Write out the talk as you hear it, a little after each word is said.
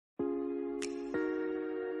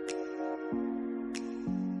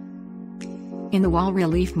In the wall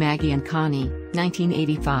relief Maggie and Connie,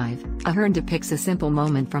 1985, Ahearn depicts a simple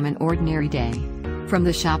moment from an ordinary day. From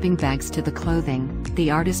the shopping bags to the clothing,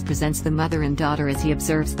 the artist presents the mother and daughter as he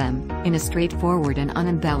observes them, in a straightforward and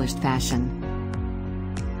unembellished fashion.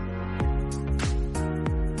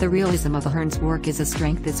 The realism of Ahearn's work is a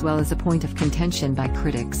strength as well as a point of contention by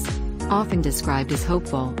critics. Often described as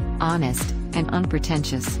hopeful, honest, and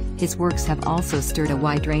unpretentious, his works have also stirred a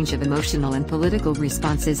wide range of emotional and political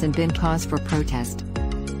responses and been cause for protest.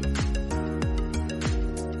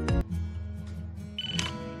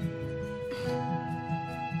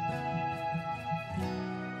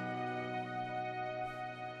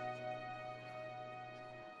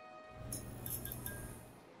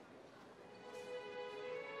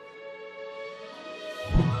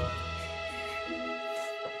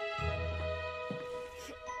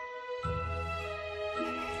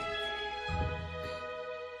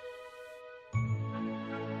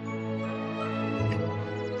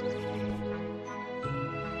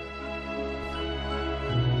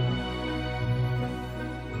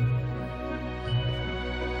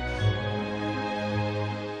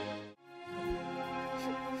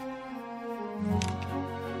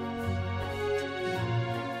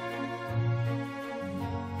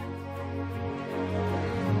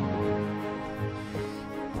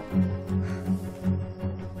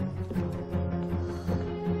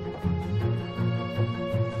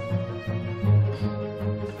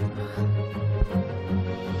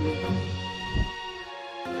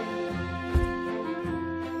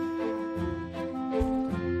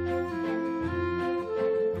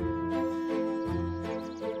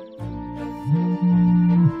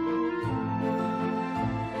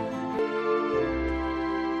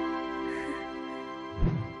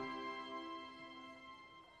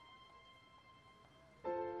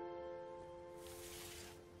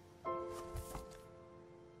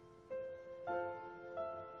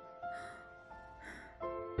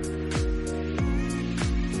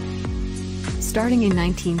 Starting in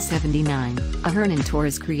 1979, Ahearn and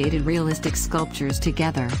Torres created realistic sculptures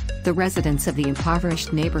together. The residents of the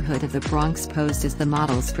impoverished neighborhood of the Bronx posed as the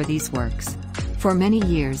models for these works. For many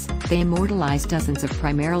years, they immortalized dozens of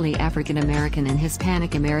primarily African American and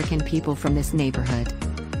Hispanic American people from this neighborhood.